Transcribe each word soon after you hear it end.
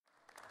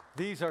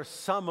These are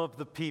some of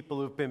the people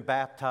who've been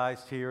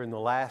baptized here in the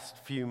last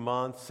few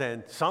months,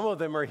 and some of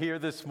them are here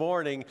this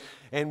morning.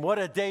 And what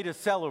a day to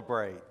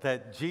celebrate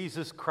that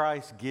Jesus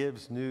Christ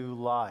gives new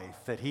life,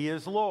 that He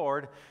is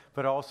Lord,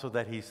 but also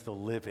that He's the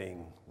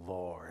living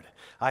Lord.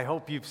 I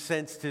hope you've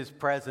sensed His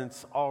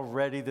presence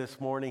already this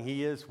morning.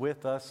 He is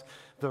with us,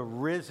 the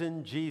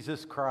risen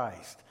Jesus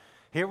Christ.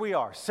 Here we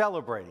are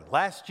celebrating.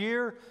 Last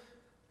year,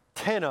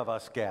 10 of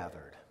us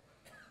gathered.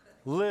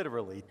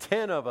 Literally,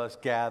 10 of us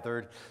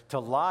gathered to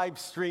live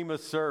stream a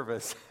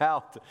service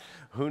out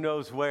who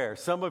knows where.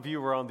 Some of you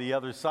were on the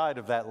other side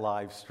of that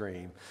live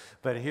stream.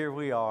 But here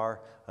we are,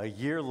 a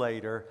year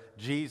later.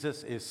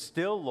 Jesus is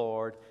still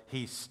Lord.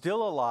 He's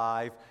still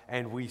alive,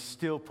 and we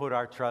still put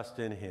our trust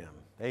in Him.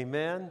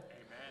 Amen? Amen.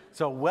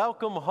 So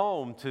welcome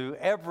home to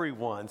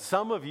everyone.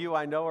 Some of you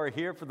I know are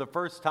here for the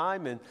first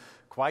time in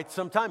quite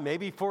some time,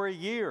 maybe for a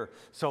year.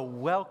 So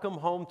welcome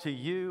home to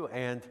you,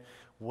 and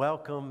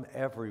welcome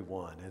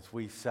everyone as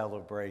we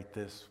celebrate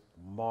this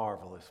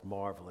marvelous,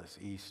 marvelous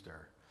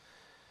Easter.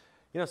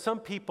 You know, some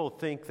people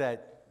think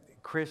that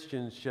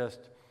Christians just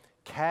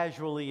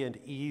casually and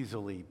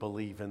easily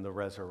believe in the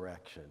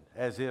resurrection,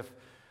 as if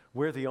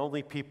we're the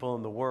only people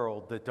in the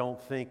world that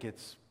don't think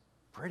it's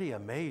pretty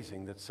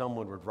amazing that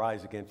someone would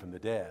rise again from the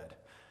dead.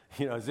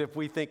 You know, as if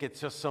we think it's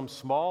just some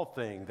small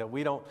thing, that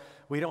we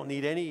don't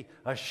need any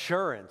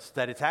assurance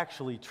that it's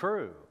actually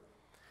true.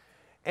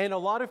 And a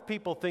lot of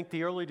people think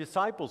the early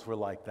disciples were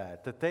like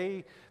that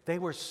they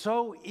were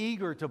so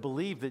eager to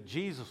believe that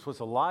Jesus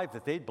was alive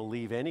that they'd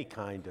believe any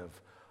kind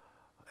of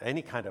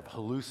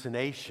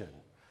hallucination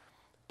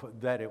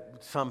that it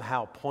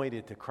somehow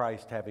pointed to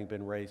Christ having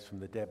been raised from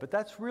the dead. But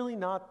that's really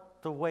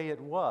not the way it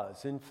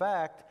was. In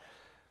fact,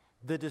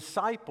 the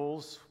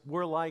disciples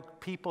were like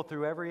people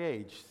through every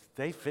age.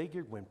 They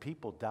figured when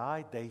people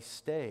died, they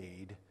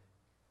stayed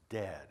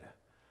dead.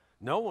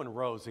 No one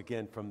rose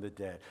again from the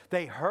dead.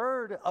 They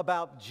heard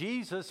about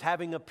Jesus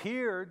having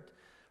appeared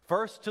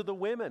first to the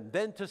women,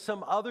 then to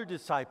some other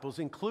disciples,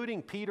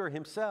 including Peter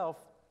himself.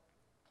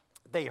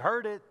 They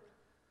heard it,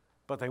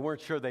 but they weren't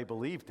sure they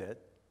believed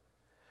it.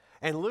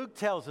 And Luke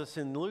tells us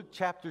in Luke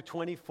chapter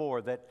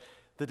 24 that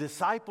the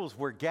disciples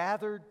were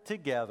gathered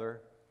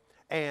together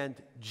and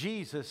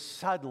Jesus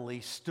suddenly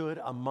stood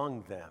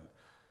among them.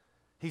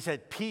 He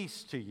said,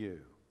 "Peace to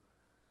you."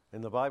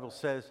 And the Bible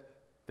says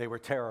they were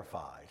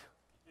terrified.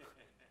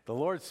 The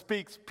Lord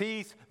speaks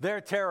peace, they're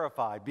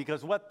terrified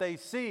because what they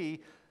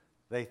see,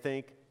 they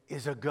think,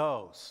 is a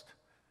ghost.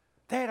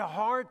 They had a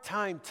hard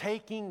time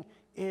taking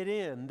it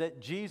in that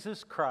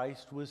Jesus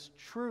Christ was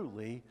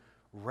truly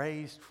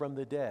raised from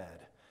the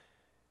dead,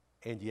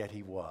 and yet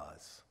He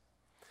was.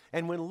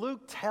 And when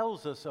Luke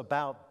tells us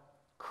about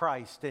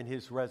Christ and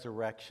His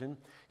resurrection,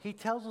 he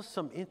tells us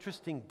some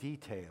interesting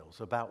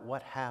details about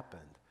what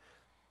happened.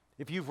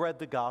 If you've read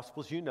the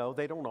Gospels, you know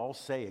they don't all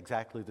say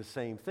exactly the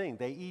same thing.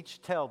 They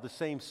each tell the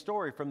same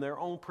story from their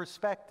own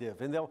perspective,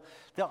 and they'll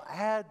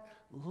add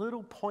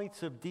little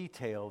points of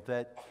detail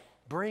that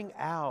bring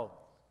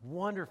out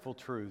wonderful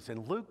truths,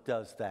 and Luke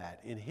does that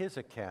in his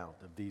account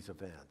of these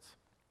events.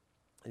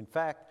 In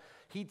fact,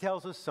 he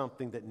tells us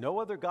something that no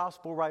other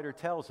gospel writer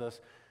tells us,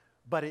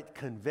 but it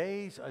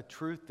conveys a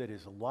truth that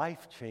is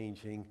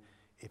life-changing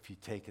if you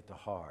take it to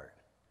heart.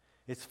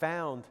 It's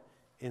found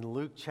in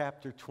Luke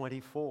chapter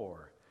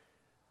 24.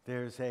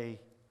 There's a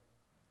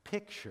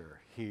picture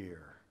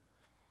here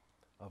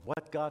of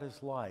what God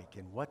is like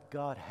and what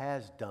God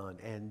has done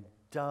and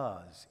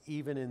does,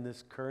 even in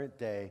this current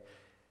day,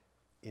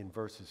 in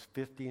verses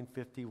 50 and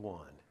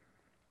 51.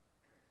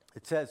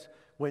 It says,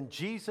 when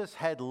Jesus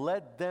had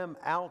led them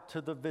out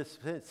to the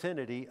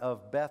vicinity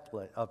of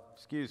Bethlehem,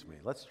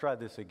 let's try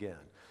this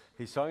again.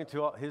 He's talking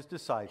to His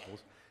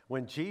disciples.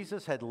 When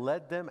Jesus had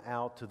led them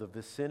out to the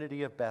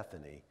vicinity of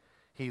Bethany,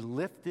 He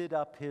lifted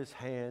up His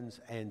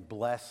hands and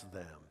blessed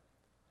them.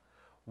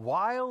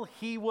 While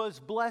He was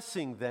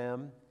blessing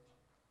them,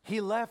 He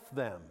left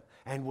them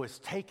and was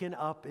taken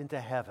up into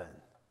heaven.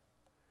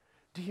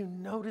 Do you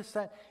notice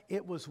that?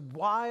 It was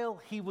while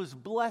He was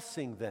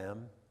blessing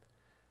them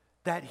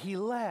that He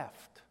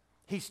left.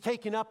 He's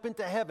taken up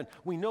into heaven.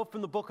 We know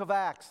from the book of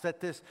Acts that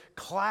this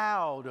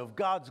cloud of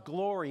God's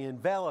glory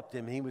enveloped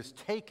Him. He was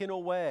taken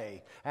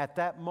away at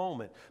that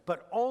moment.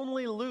 But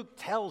only Luke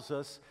tells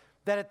us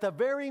that at the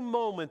very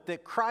moment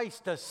that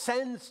Christ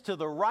ascends to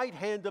the right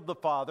hand of the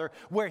Father,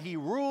 where He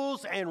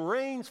rules and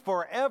reigns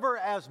forever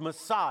as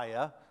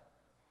Messiah,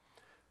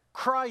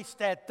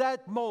 Christ at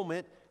that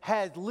moment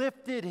had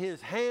lifted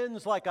His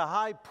hands like a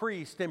high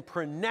priest and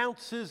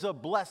pronounces a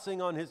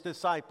blessing on His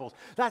disciples.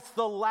 That's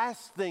the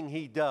last thing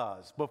He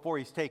does before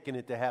He's taken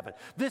into heaven.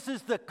 This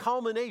is the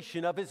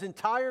culmination of His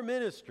entire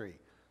ministry.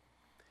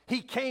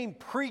 He came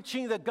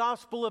preaching the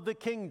gospel of the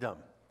kingdom.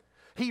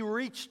 He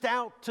reached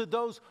out to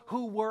those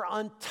who were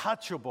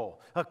untouchable,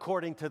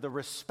 according to the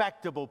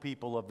respectable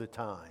people of the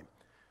time.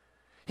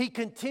 He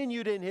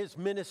continued in His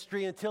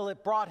ministry until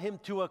it brought Him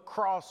to a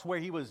cross where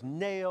He was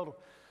nailed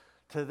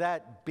to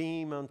that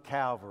beam on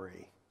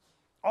Calvary.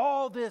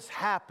 All this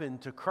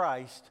happened to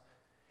Christ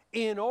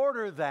in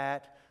order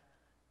that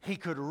he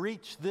could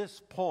reach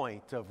this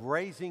point of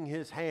raising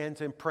his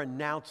hands and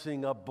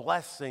pronouncing a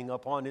blessing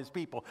upon his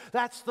people.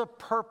 That's the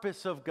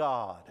purpose of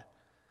God.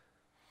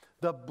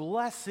 The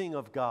blessing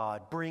of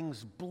God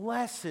brings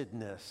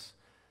blessedness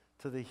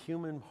to the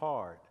human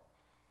heart.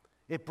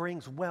 It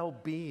brings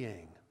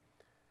well-being,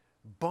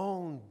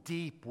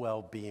 bone-deep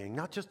well-being,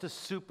 not just a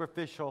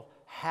superficial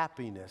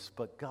happiness,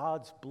 but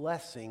God's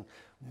blessing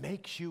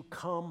makes you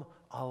come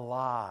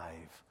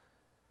alive.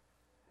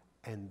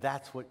 And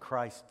that's what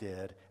Christ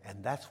did,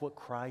 and that's what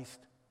Christ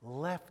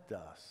left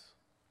us.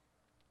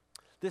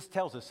 This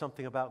tells us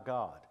something about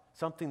God,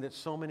 something that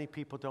so many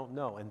people don't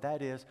know, and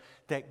that is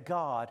that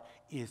God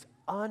is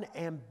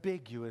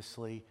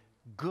unambiguously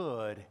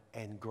good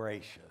and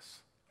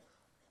gracious.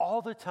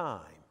 All the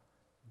time,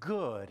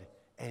 good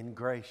and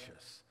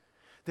gracious.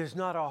 There's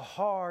not a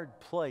hard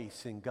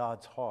place in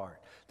God's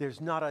heart.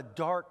 There's not a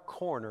dark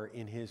corner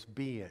in his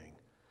being.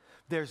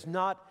 There's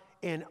not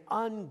an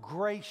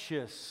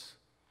ungracious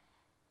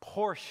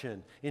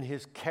portion in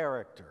his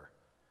character.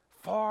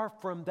 Far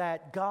from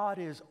that, God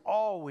is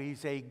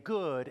always a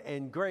good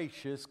and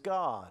gracious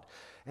God.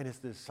 And as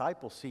the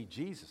disciples see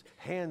Jesus,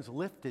 hands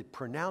lifted,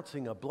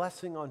 pronouncing a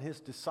blessing on his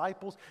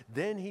disciples,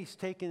 then he's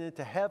taken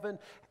into heaven.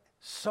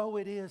 So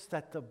it is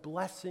that the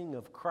blessing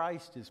of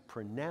Christ is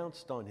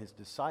pronounced on his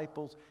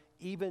disciples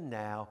even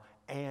now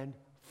and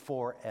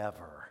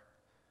forever.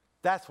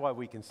 That's why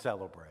we can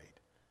celebrate,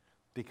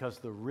 because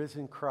the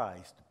risen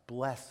Christ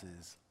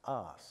blesses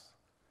us.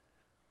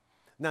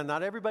 Now,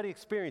 not everybody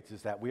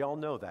experiences that. We all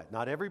know that.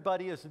 Not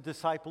everybody is a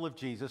disciple of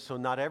Jesus, so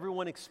not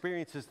everyone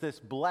experiences this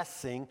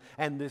blessing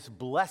and this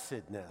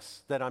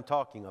blessedness that I'm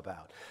talking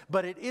about.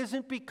 But it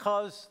isn't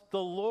because the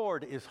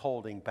Lord is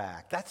holding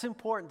back. That's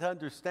important to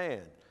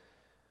understand.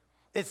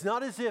 It's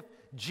not as if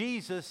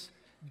Jesus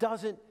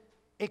doesn't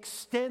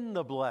extend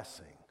the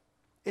blessing.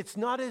 It's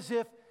not as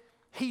if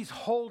he's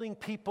holding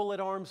people at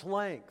arm's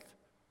length.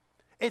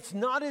 It's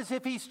not as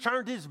if he's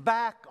turned his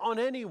back on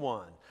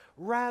anyone.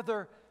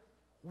 Rather,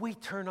 we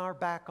turn our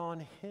back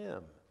on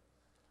him.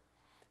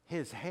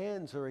 His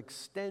hands are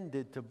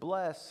extended to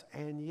bless,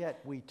 and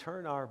yet we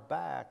turn our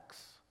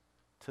backs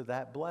to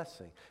that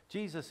blessing.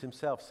 Jesus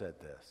himself said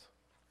this.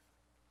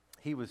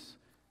 He was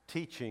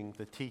teaching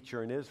the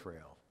teacher in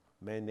Israel,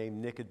 a man named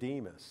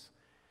Nicodemus.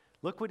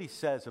 Look what he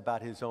says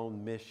about his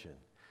own mission.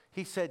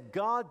 He said,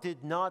 God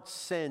did not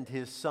send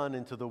his son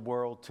into the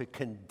world to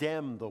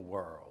condemn the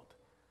world.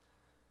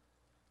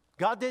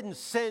 God didn't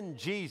send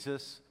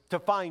Jesus to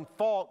find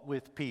fault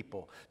with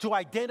people, to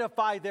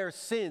identify their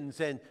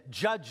sins and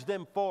judge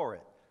them for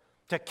it,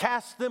 to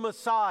cast them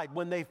aside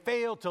when they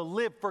fail to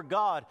live for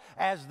God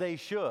as they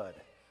should.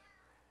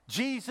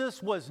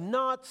 Jesus was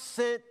not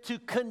sent to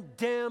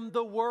condemn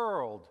the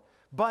world,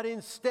 but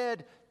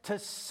instead to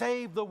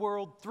save the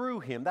world through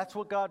him. That's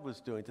what God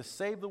was doing, to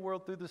save the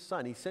world through the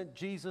Son. He sent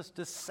Jesus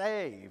to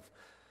save.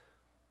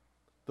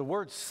 The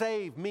word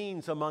save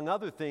means, among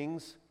other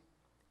things,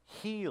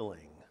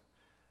 healing.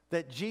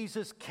 That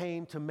Jesus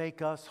came to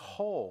make us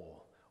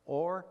whole,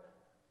 or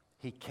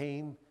he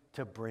came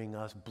to bring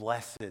us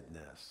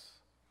blessedness.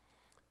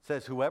 It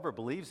says, whoever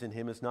believes in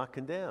him is not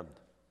condemned.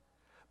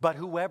 But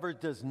whoever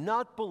does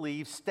not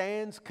believe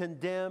stands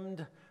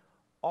condemned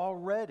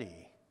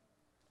already.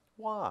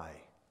 Why?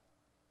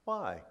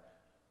 Why?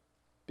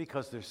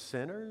 Because they're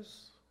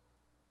sinners?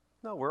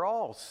 No, we're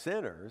all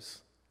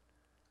sinners.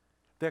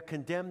 They're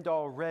condemned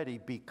already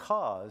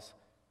because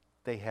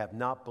they have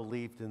not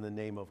believed in the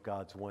name of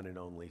God's one and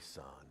only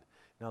Son.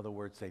 In other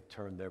words, they've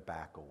turned their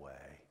back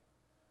away.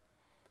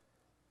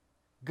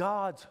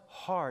 God's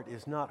heart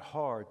is not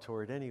hard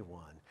toward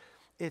anyone.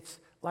 It's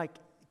like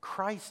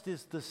Christ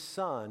is the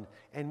sun,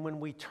 and when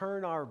we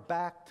turn our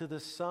back to the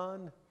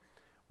sun,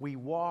 we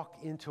walk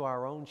into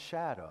our own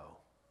shadow.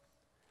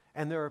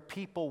 And there are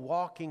people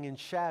walking in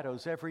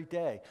shadows every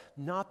day,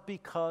 not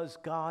because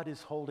God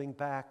is holding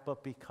back,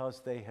 but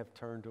because they have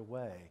turned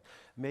away.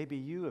 Maybe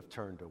you have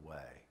turned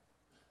away.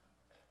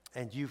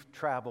 And you've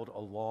traveled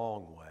a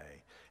long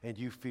way, and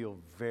you feel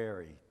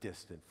very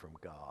distant from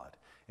God,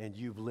 and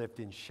you've lived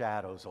in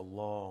shadows a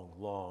long,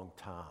 long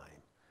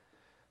time.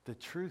 The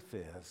truth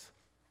is,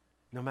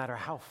 no matter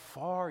how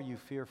far you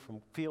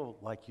feel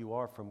like you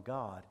are from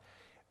God,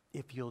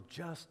 if you'll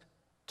just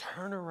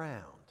turn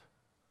around,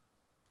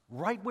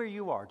 right where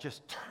you are,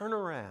 just turn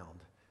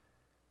around,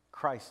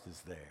 Christ is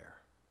there.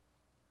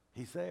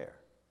 He's there.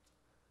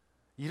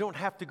 You don't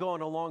have to go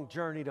on a long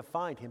journey to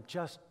find him.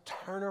 Just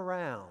turn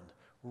around.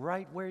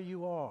 Right where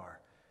you are,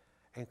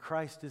 and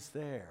Christ is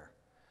there.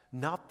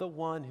 Not the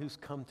one who's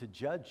come to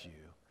judge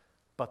you,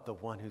 but the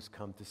one who's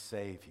come to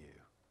save you.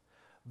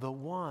 The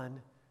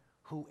one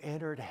who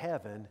entered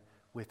heaven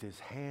with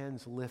his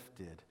hands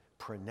lifted,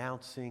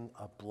 pronouncing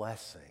a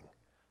blessing.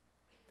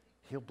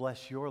 He'll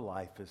bless your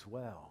life as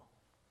well.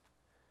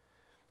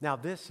 Now,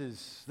 this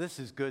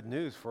is good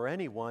news for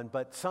anyone,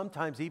 but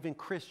sometimes even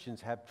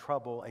Christians have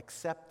trouble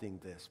accepting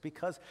this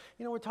because,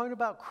 we're talking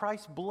about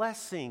Christ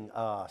blessing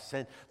us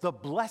and the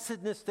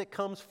blessedness that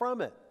comes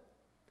from it,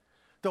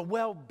 the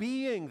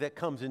well-being that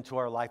comes into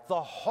our life,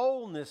 the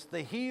wholeness,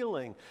 the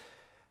healing.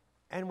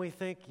 And we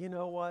think, you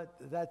know what,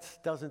 that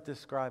doesn't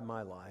describe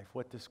my life.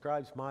 What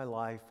describes my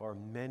life are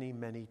many,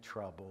 many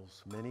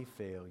troubles, many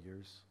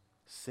failures,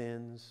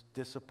 sins,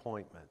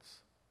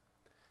 disappointments.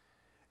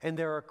 And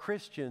there are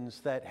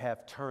Christians that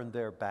have turned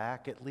their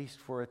back, at least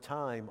for a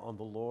time, on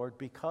the Lord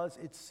because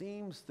it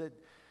seems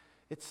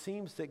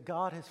that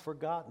God has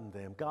forgotten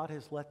them. God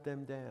has let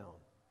them down.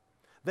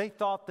 They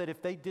thought that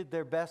if they did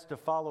their best to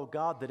follow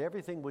God, that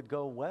everything would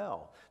go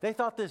well. They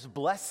thought this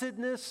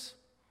blessedness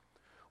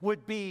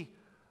would be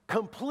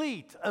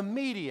complete,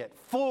 immediate,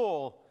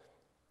 full,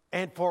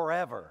 and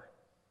forever.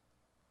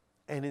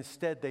 And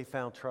instead they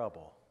found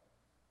trouble.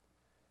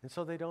 And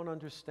so they don't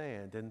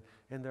understand. And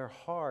in their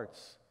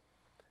hearts,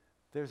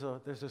 there's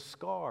a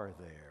scar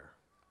there.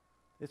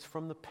 It's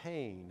from the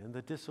pain and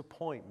the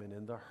disappointment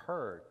and the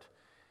hurt,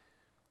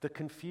 the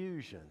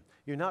confusion.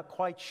 You're not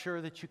quite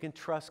sure that you can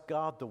trust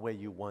God the way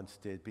you once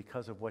did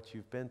because of what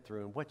you've been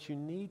through. And what you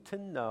need to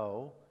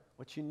know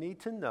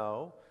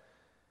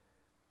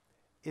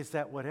is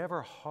that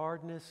whatever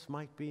hardness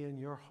might be in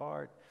your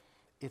heart,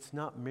 it's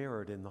not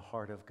mirrored in the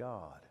heart of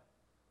God.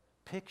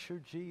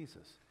 Picture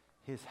Jesus,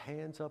 his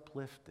hands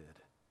uplifted,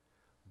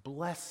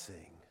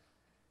 blessing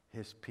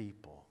his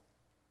people.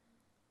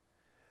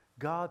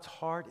 God's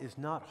heart is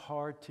not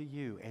hard to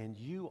you, and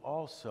you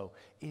also,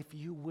 if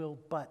you will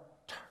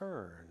but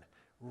turn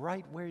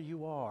right where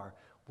you are,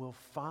 will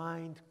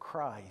find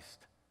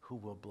Christ who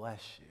will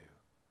bless you.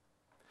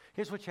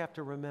 Here's what you have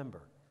to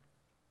remember.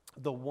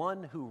 The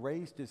one who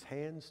raised his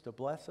hands to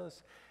bless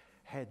us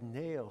had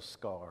nail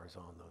scars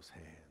on those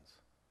hands.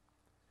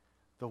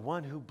 The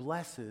one who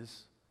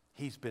blesses,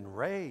 he's been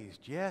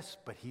raised, yes,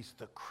 but he's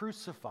the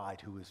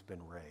crucified who has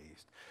been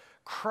raised.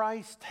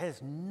 Christ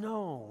has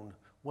known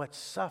what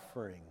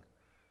suffering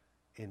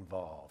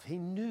involved. He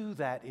knew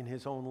that in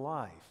his own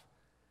life.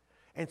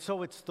 And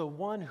so it's the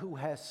one who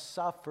has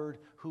suffered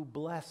who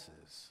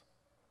blesses.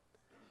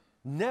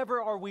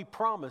 Never are we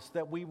promised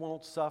that we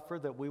won't suffer,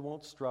 that we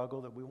won't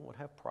struggle, that we won't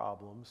have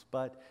problems,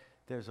 but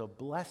there's a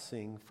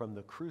blessing from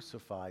the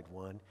crucified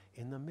one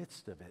in the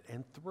midst of it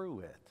and through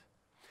it.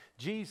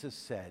 Jesus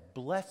said,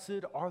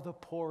 "Blessed are the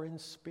poor in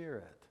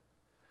spirit,"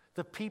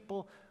 the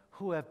people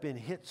who have been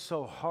hit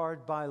so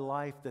hard by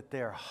life that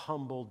they're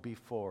humbled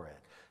before it.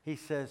 He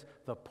says,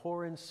 the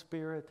poor in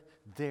spirit,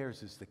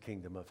 theirs is the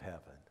kingdom of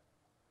heaven.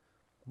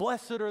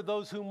 Blessed are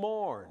those who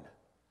mourn,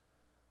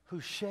 who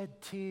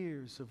shed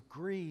tears of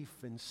grief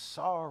and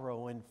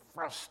sorrow and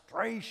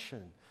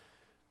frustration.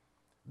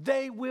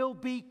 They will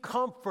be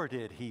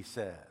comforted, he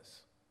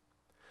says.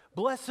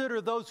 Blessed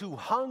are those who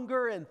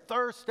hunger and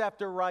thirst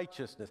after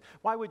righteousness.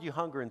 Why would you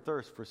hunger and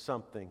thirst for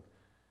something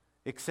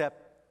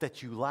except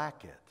that you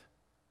lack it?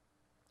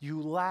 You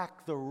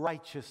lack the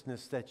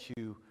righteousness that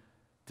you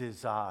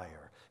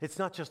desire. It's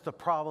not just the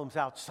problems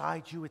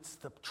outside you, it's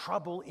the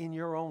trouble in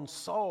your own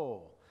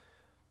soul.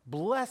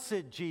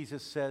 Blessed,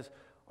 Jesus says,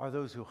 are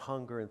those who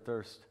hunger and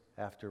thirst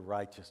after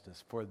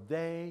righteousness, for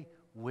they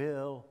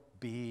will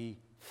be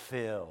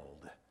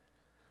filled.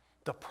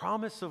 The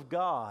promise of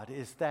God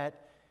is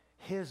that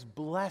his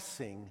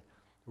blessing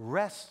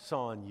rests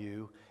on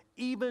you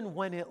even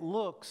when it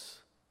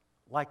looks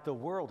like the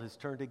world has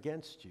turned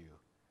against you,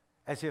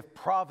 as if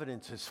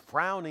providence is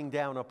frowning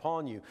down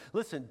upon you.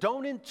 Listen,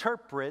 don't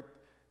interpret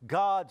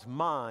God's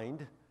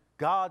mind,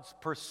 God's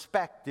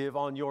perspective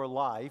on your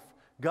life,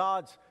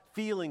 God's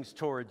feelings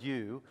toward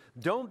you.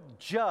 Don't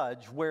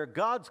judge where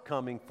God's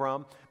coming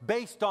from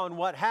based on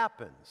what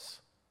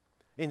happens.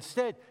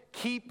 Instead,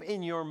 keep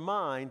in your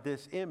mind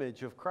this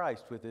image of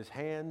Christ with his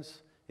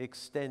hands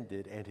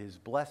extended and his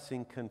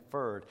blessing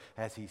conferred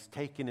as he's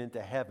taken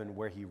into heaven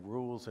where he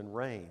rules and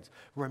reigns.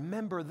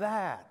 Remember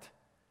that,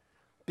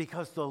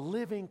 because the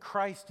living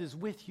Christ is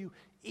with you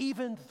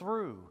even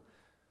through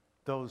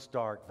those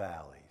dark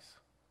valleys.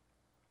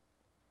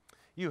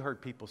 You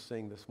heard people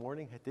sing this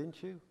morning,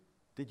 didn't you?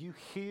 Did you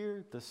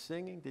hear the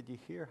singing? Did you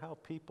hear how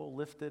people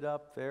lifted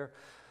up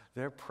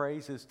their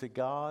praises to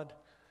God?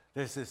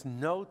 There's this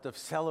note of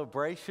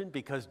celebration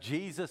because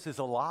Jesus is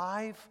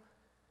alive.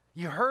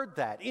 You heard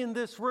that in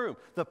this room.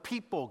 The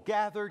people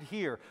gathered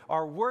here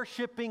are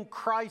worshiping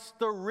Christ,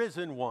 the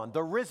risen one,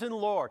 the risen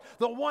Lord,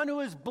 the one who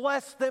has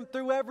blessed them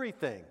through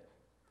everything.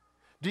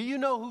 Do you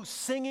know who's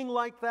singing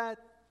like that?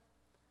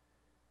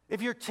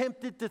 If you're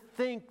tempted to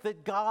think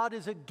that God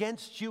is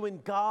against you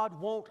and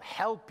God won't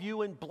help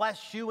you and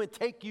bless you and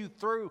take you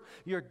through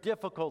your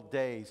difficult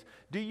days,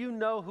 do you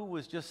know who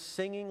was just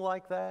singing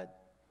like that?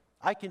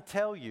 I can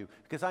tell you,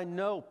 because I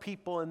know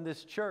people in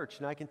this church,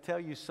 and I can tell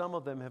you some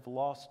of them have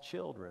lost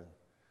children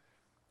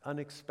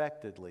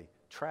unexpectedly,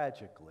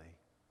 tragically.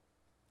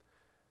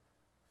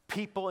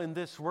 People in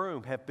this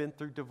room have been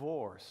through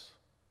divorce.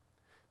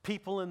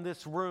 People in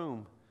this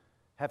room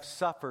have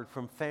suffered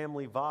from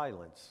family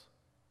violence.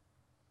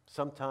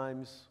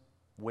 Sometimes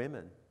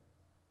women,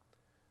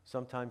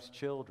 sometimes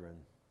children.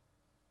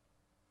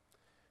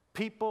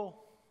 People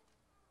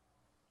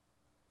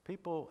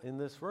in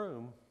this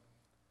room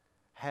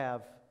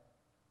have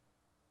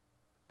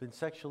been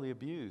sexually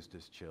abused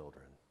as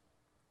children.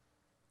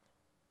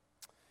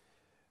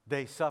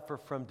 They suffer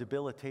from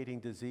debilitating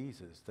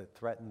diseases that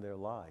threaten their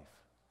life.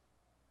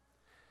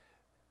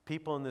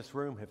 People in this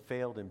room have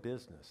failed in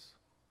business,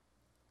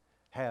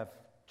 have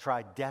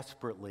tried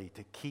desperately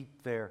to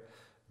keep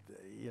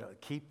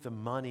keep the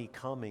money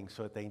coming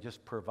so that they can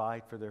just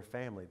provide for their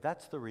family.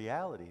 That's the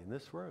reality in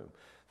this room.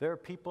 There are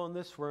people in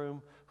this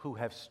room who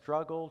have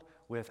struggled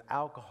with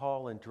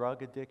alcohol and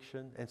drug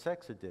addiction and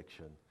sex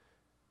addiction.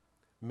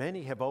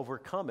 Many have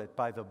overcome it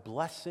by the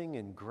blessing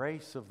and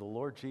grace of the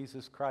Lord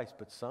Jesus Christ,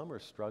 but some are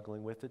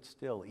struggling with it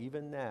still,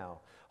 even now,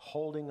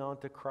 holding on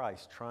to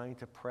Christ, trying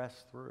to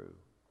press through.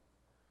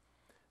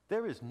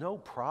 There is no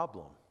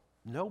problem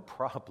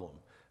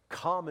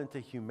common to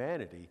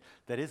humanity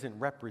that isn't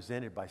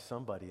represented by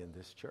somebody in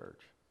this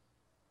church.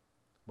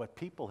 What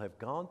people have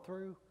gone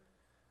through,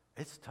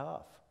 it's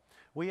tough.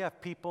 We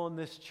have people in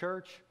this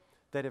church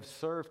that have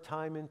served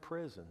time in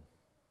prison.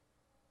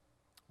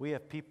 We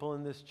have people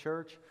in this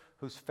church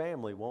whose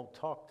family won't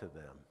talk to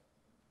them,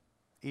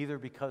 either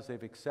because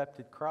they've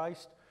accepted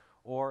Christ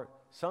or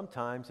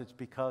sometimes it's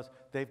because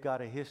they've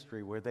got a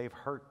history where they've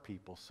hurt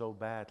people so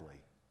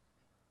badly.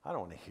 I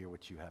don't want to hear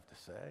what you have to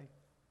say.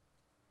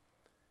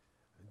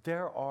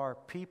 There are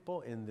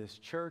people in this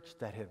church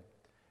that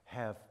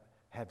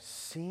have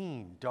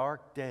seen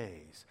dark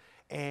days,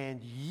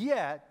 and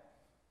yet,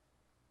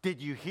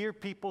 did you hear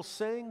people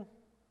sing?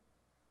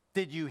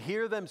 Did you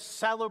hear them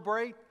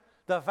celebrate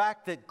the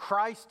fact that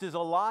Christ is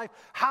alive?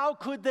 How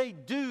could they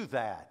do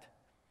that?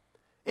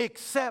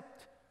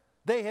 Except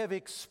they have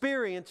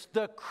experienced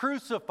the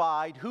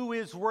crucified who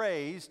is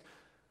raised,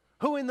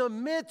 who in the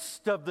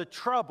midst of the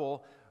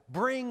trouble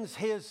brings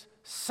his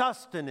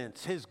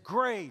sustenance, his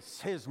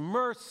grace, his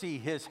mercy,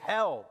 his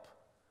help.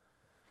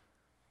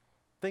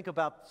 Think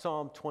about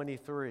Psalm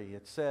 23.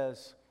 It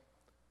says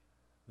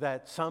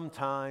that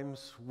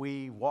sometimes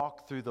we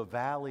walk through the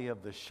valley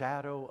of the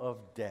shadow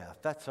of death.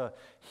 That's a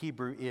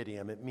Hebrew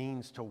idiom. It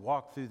means to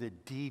walk through the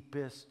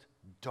deepest,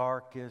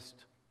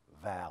 darkest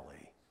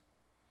valley.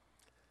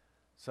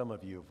 Some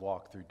of you have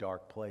walked through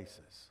dark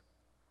places.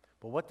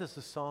 But what does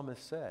the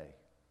psalmist say?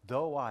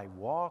 Though I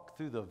walk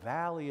through the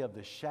valley of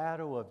the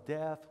shadow of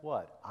death,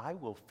 what? I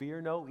will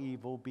fear no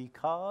evil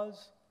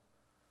because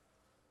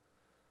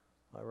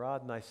my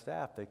rod and thy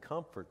staff, they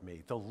comfort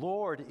me. The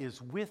Lord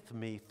is with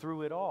me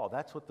through it all.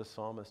 That's what the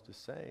psalmist is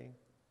saying.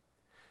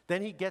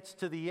 Then he gets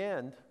to the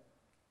end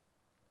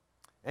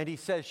and he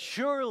says,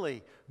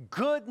 surely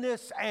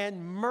goodness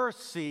and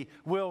mercy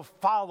will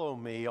follow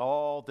me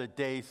all the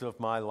days of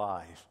my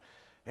life.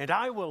 And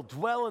I will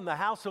dwell in the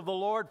house of the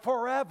Lord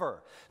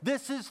forever.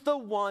 This is the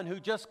one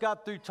who just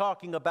got through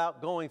talking about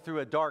going through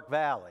a dark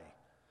valley.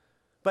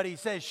 But he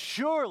says,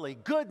 surely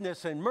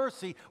goodness and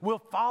mercy will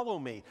follow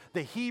me.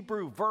 The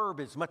Hebrew verb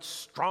is much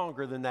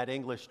stronger than that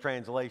English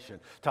translation,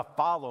 to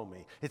follow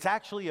me. It's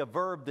actually a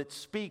verb that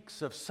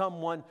speaks of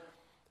someone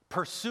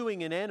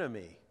pursuing an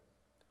enemy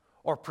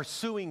or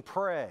pursuing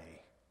prey.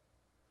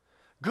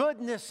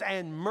 Goodness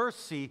and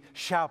mercy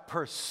shall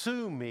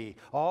pursue me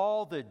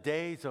all the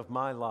days of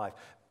my life.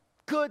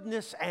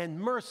 Goodness and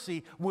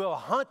mercy will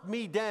hunt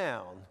me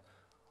down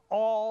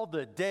all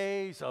the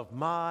days of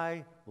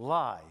my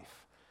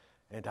life,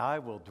 and I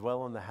will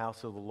dwell in the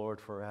house of the Lord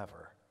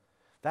forever.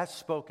 That's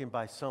spoken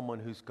by someone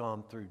who's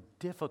gone through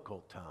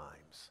difficult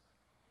times.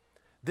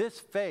 This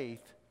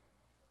faith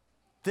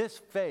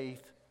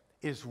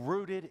is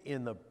rooted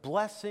in the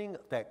blessing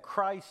that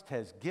Christ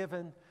has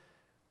given,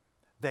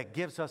 that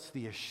gives us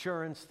the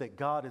assurance that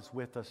God is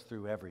with us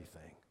through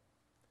everything.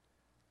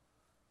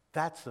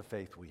 That's the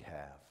faith we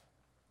have.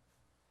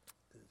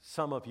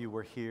 Some of you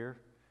were here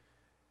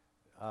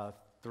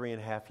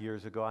 3.5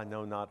 years ago. I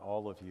know not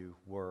all of you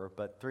were,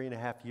 but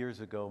 3.5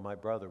 years ago, my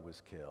brother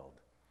was killed.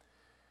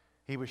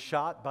 He was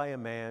shot by a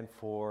man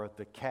for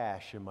the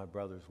cash in my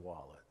brother's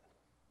wallet.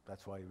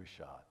 That's why he was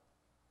shot.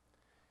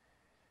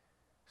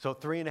 So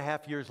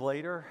 3.5 years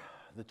later,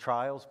 the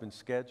trial's been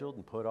scheduled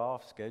and put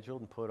off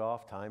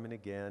time and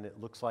again. It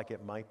looks like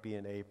it might be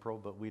in April,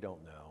 but we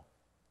don't know.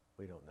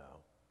 We don't know.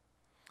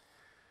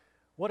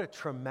 What a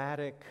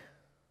traumatic,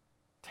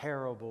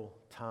 terrible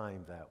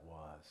time that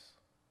was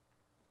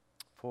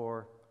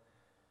for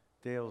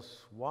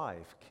Dale's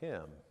wife,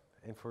 Kim,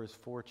 and for his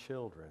 4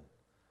 children.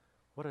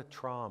 What a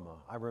trauma.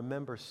 I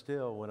remember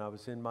still when I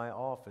was in my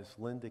office,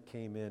 Linda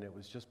came in. It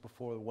was just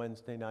before the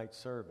Wednesday night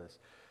service.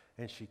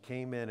 And she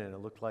came in and it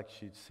looked like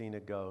she'd seen a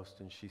ghost,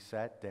 and she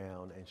sat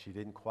down and she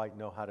didn't quite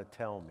know how to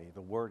tell me.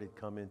 The word had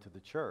come into the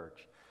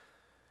church.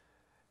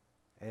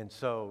 And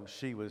so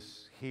she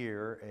was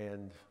here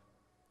and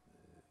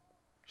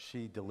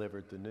she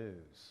delivered the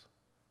news.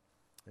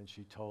 And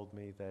she told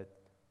me that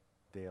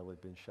Dale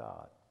had been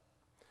shot.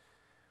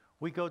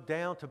 We go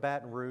down to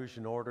Baton Rouge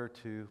in order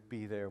to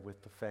be there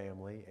with the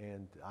family,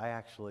 and I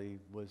actually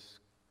was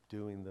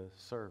doing the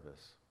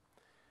service.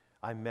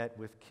 I met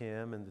with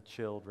Kim and the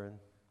children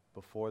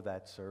before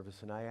that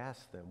service, and I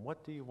asked them,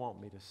 what do you want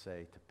me to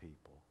say to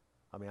people?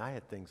 I mean, I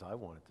had things I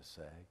wanted to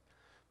say,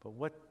 but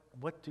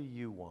what do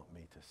you want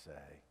me to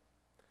say?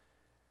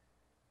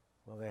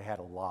 Well, they had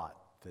a lot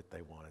that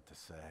they wanted to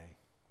say.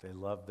 They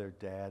loved their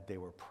dad. They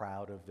were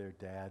proud of their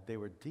dad. They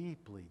were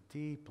deeply,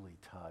 deeply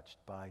touched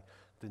by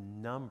the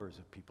numbers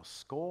of people,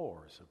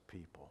 scores of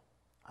people.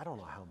 I don't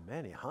know how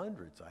many,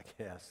 hundreds, I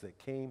guess, that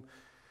came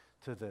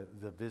to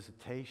the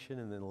visitation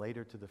and then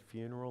later to the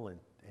funeral and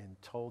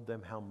told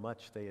them how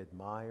much they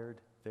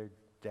admired their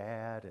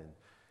dad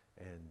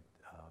and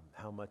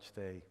how much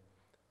they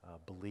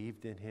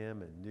believed in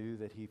him and knew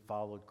that he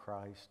followed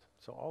Christ.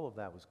 So all of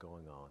that was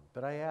going on.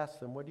 But I asked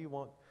them, what do you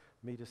want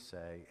me to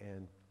say?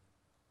 And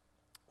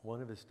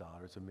one of his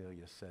daughters,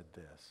 Amelia, said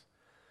this: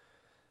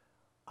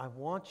 I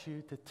want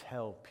you to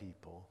tell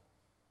people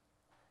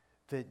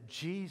that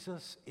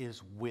Jesus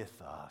is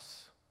with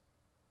us.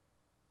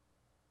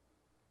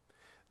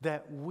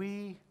 That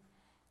we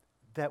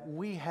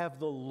have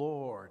the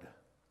Lord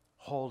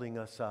holding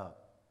us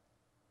up.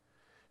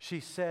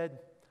 She said,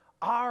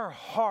 our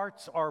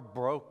hearts are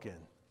broken,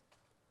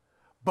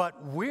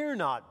 but we're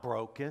not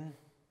broken.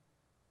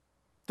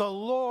 The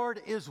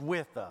Lord is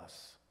with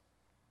us.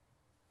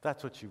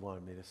 That's what she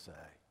wanted me to say.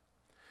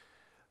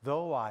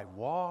 Though I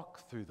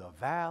walk through the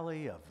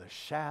valley of the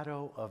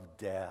shadow of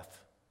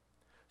death,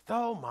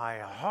 though my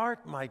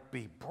heart might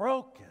be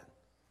broken,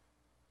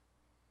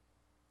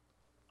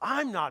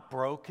 I'm not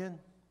broken,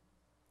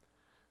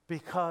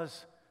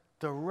 because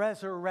the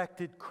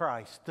resurrected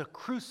Christ, the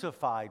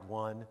crucified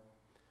one,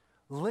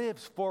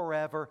 lives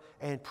forever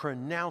and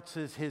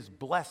pronounces his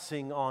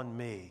blessing on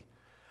me.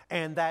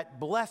 And that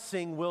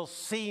blessing will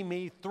see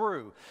me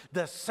through.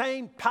 The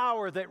same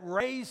power that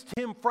raised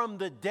him from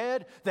the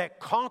dead, that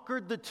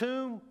conquered the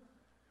tomb,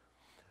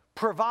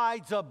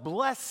 provides a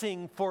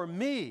blessing for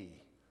me.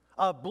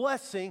 A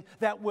blessing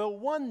that will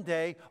one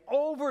day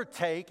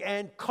overtake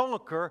and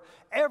conquer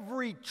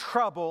every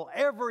trouble,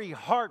 every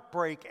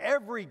heartbreak,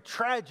 every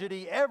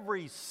tragedy,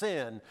 every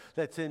sin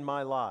that's in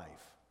my life.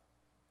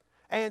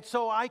 And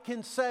so I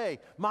can say,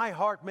 my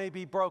heart may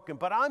be broken,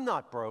 but I'm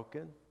not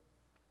broken.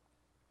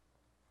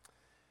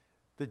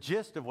 The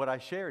gist of what I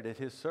shared at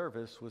his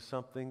service was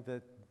something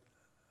that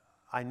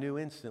I knew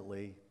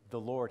instantly the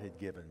Lord had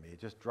given me. It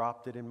just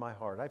dropped it in my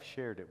heart. I've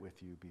shared it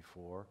with you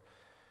before.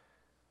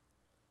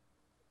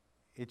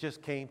 It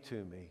just came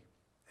to me,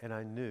 and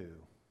I knew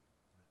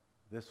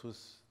this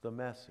was the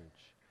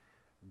message.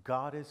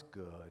 God is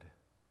good.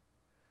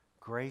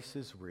 Grace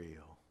is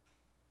real.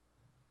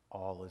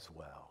 All is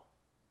well.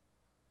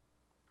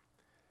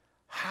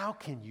 How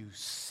can you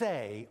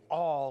say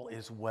all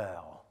is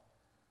well?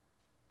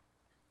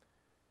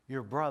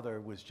 Your brother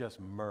was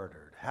just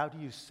murdered. How do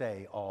you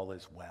say all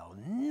is well?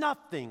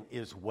 Nothing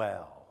is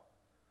well.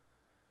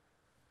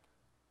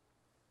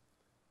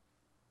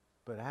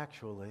 But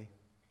actually,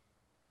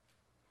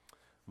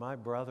 my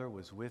brother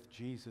was with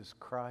Jesus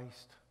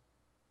Christ,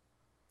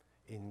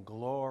 in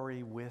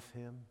glory with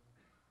him.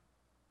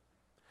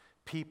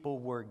 People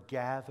were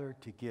gathered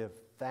to give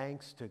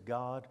thanks to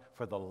God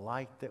for the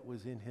light that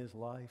was in his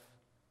life.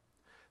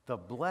 The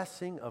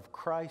blessing of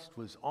Christ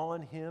was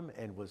on him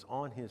and was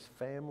on his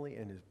family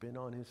and has been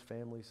on his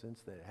family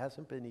since then. It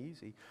hasn't been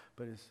easy,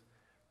 but his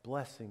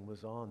blessing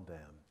was on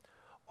them.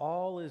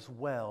 All is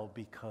well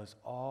because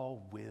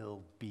all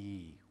will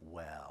be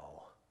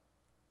well.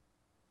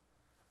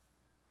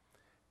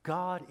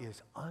 God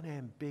is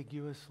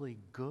unambiguously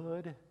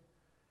good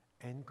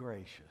and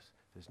gracious.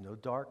 There's no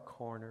dark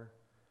corner.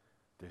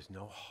 There's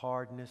no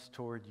hardness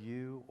toward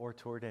you or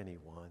toward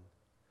anyone.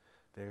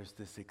 There's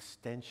this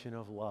extension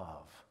of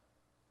love.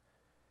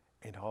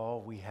 And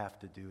all we have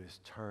to do is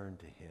turn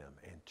to him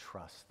and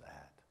trust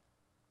that.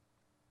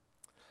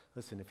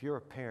 Listen, if you're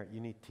a parent,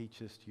 you need to teach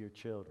this to your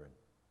children.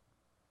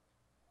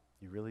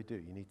 You really do.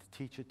 You need to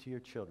teach it to your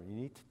children. You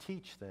need to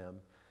teach them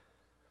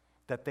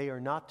that they are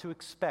not to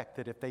expect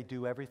that if they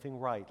do everything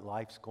right,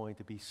 life's going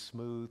to be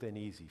smooth and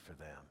easy for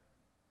them.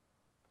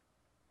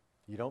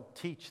 You don't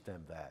teach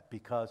them that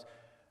because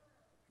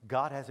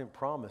God hasn't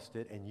promised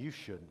it and you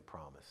shouldn't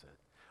promise it.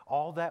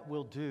 All that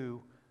will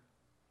do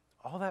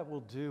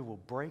will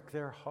break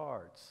their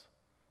hearts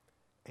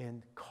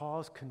and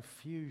cause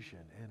confusion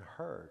and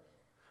hurt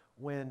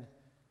when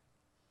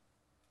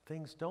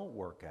things don't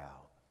work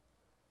out.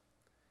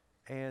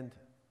 And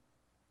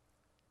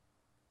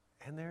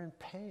they're in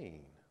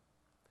pain.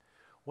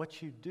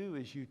 What you do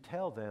is you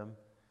tell them,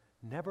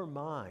 never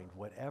mind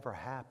whatever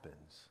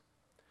happens.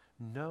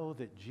 Know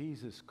that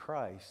Jesus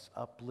Christ's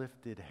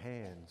uplifted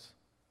hands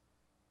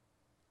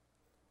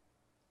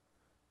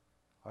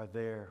are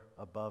there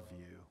above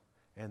you,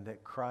 and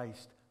that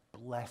Christ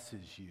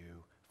blesses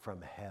you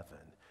from heaven.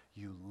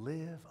 You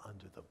live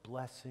under the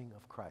blessing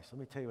of Christ. Let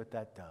me tell you what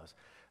that does.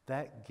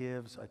 That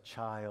gives a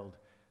child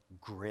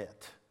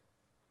grit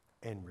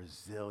and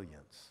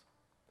resilience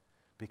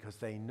because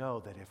they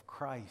know that if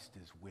Christ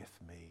is with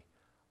me,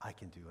 I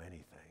can do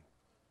anything.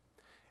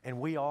 And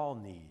we all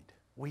need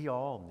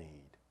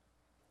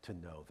to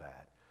know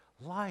that.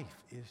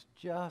 Life is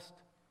just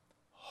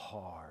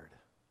hard.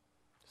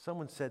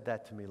 Someone said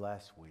that to me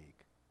last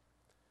week.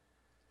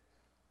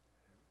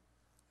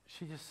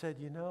 She just said,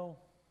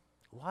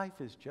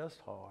 life is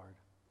just hard.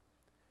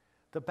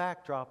 The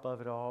backdrop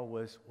of it all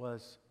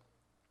was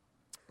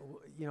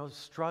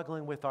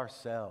struggling with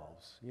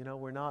ourselves.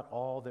 We're not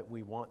all that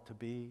we want to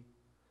be.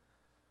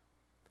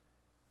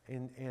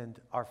 And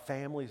our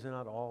families are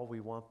not all we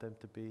want them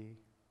to be.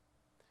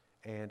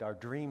 And our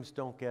dreams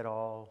don't get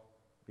all,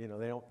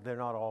 they're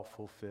not all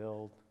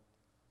fulfilled.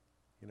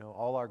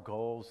 All our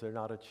goals, they're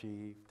not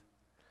achieved.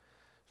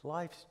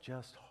 Life's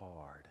just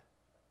hard.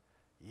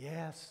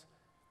 Yes,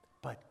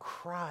 but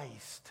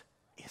Christ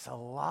is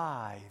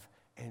alive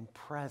and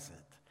present.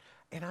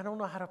 And I don't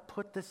know how to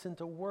put this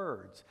into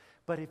words,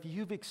 but if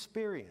you've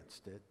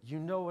experienced it, you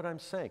know what I'm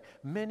saying.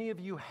 Many of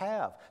you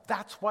have.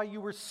 That's why you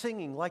were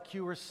singing like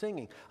you were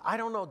singing. I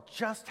don't know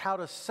just how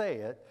to say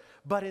it,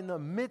 but in the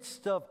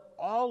midst of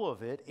all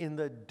of it, in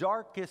the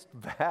darkest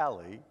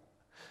valley,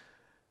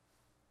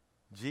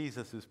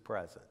 Jesus is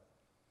present.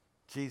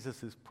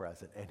 Jesus is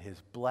present, and his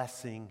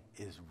blessing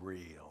is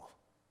real.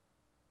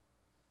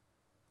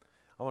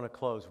 I want to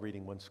close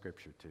reading one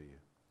scripture to you.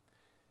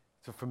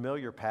 It's a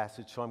familiar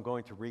passage, so I'm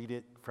going to read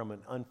it from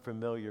an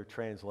unfamiliar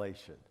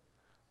translation.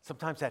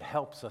 Sometimes that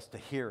helps us to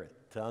hear it,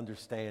 to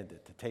understand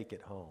it, to take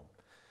it home.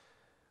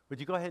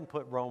 Would you go ahead and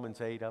put Romans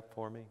 8 up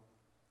for me?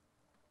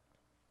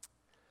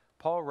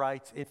 Paul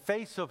writes, "In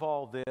face of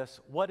all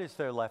this, what is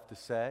there left to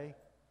say?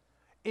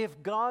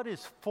 If God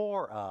is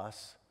for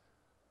us,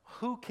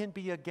 who can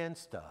be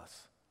against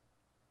us?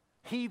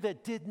 He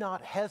that did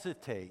not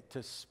hesitate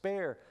to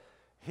spare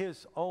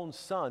his own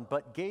son,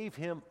 but gave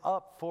him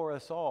up for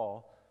us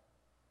all,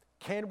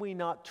 can we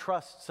not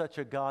trust such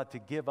a God to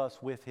give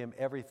us with him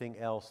everything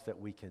else that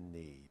we can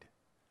need?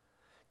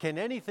 Can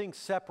anything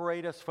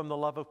separate us from the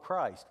love of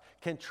Christ?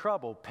 Can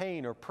trouble,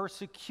 pain, or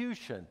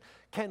persecution?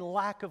 Can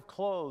lack of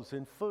clothes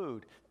and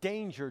food,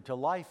 danger to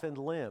life and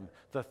limb,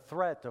 the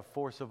threat of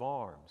force of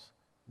arms?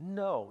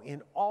 No,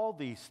 in all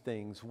these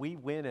things we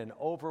win an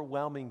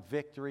overwhelming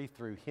victory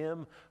through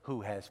him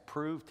who has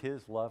proved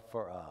his love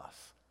for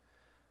us.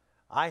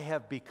 I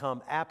have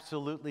become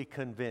absolutely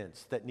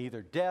convinced that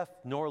neither death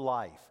nor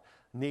life,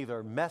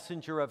 neither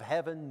messenger of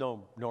heaven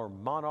nor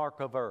monarch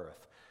of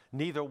earth,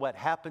 neither what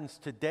happens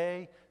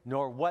today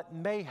nor what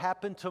may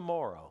happen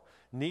tomorrow,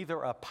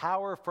 neither a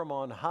power from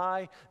on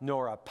high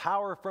nor a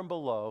power from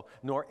below,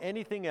 nor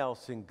anything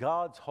else in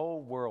God's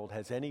whole world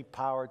has any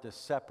power to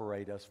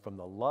separate us from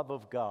the love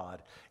of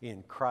God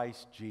in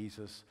Christ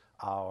Jesus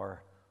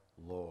our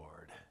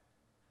Lord."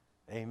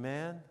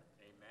 Amen?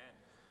 Amen.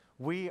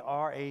 We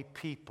are a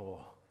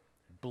people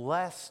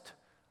blessed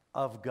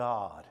of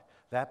God.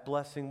 That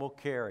blessing will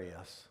carry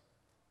us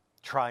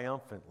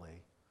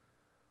triumphantly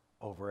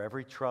over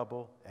every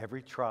trouble,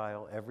 every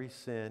trial, every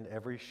sin,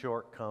 every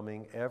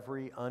shortcoming,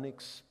 every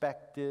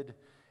unexpected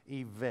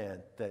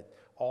event that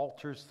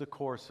alters the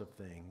course of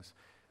things.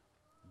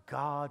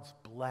 God's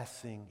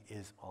blessing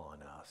is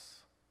on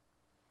us.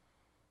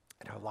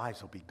 And our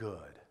lives will be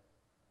good.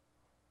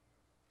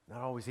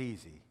 Not always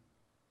easy,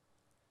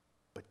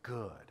 but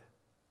good.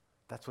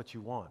 That's what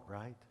you want,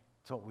 right?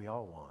 That's what we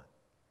all want.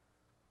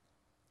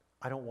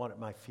 I don't want at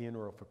my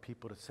funeral for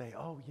people to say,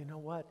 "Oh, you know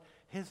what?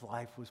 His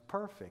life was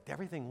perfect.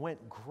 Everything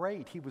went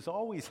great. He was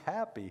always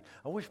happy.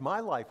 I wish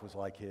my life was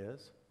like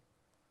his."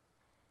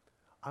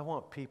 I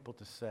want people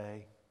to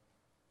say,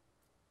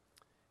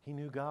 "He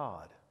knew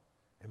God.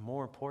 And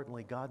more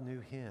importantly, God knew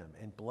him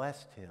and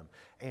blessed him.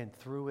 And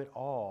through it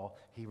all,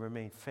 he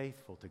remained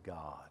faithful to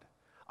God."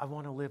 I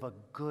want to live a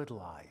good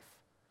life.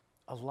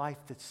 A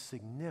life that's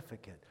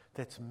significant,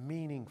 that's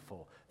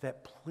meaningful,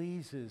 that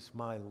pleases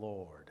my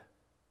Lord,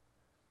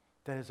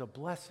 that is a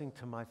blessing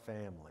to my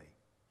family.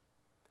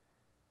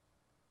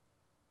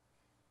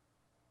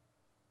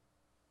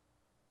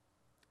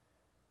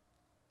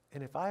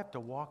 And if I have to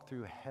walk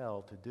through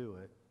hell to do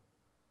it,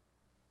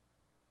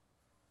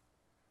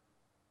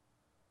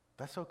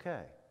 that's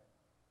okay.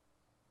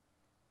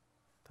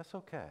 That's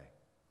okay.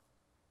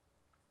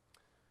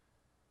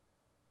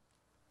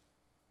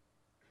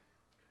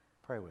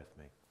 Pray with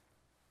me.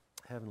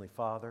 Heavenly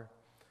Father,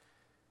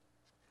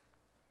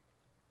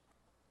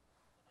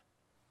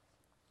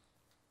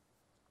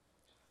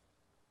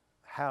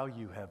 how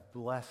you have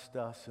blessed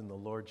us in the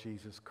Lord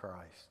Jesus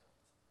Christ.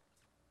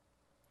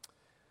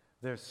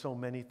 There's so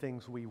many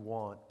things we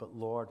want, but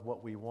Lord,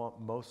 what we want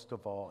most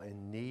of all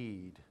and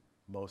need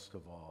most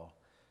of all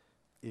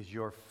is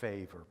your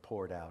favor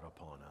poured out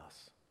upon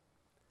us.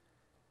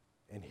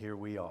 And here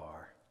we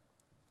are,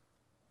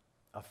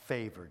 a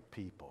favored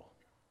people,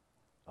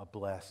 a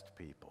blessed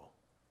people.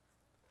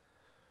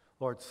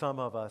 Lord, some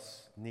of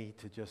us need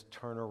to just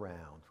turn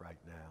around right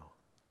now.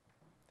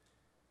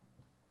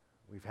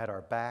 We've had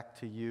our back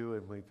to you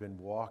and we've been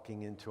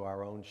walking into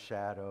our own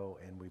shadow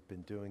and we've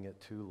been doing it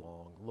too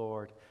long.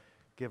 Lord,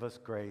 give us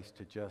grace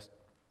to just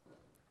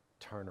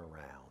turn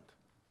around.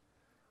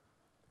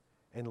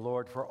 And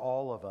Lord, for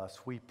all of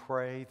us, we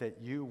pray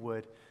that you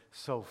would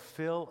so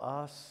fill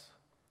us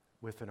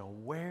with an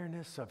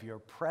awareness of your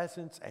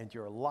presence and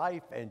your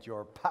life and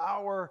your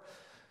power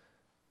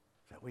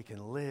that we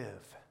can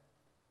live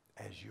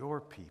as your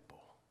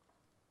people.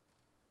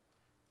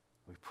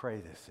 We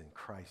pray this in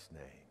Christ's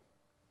name.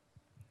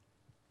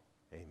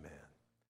 Amen.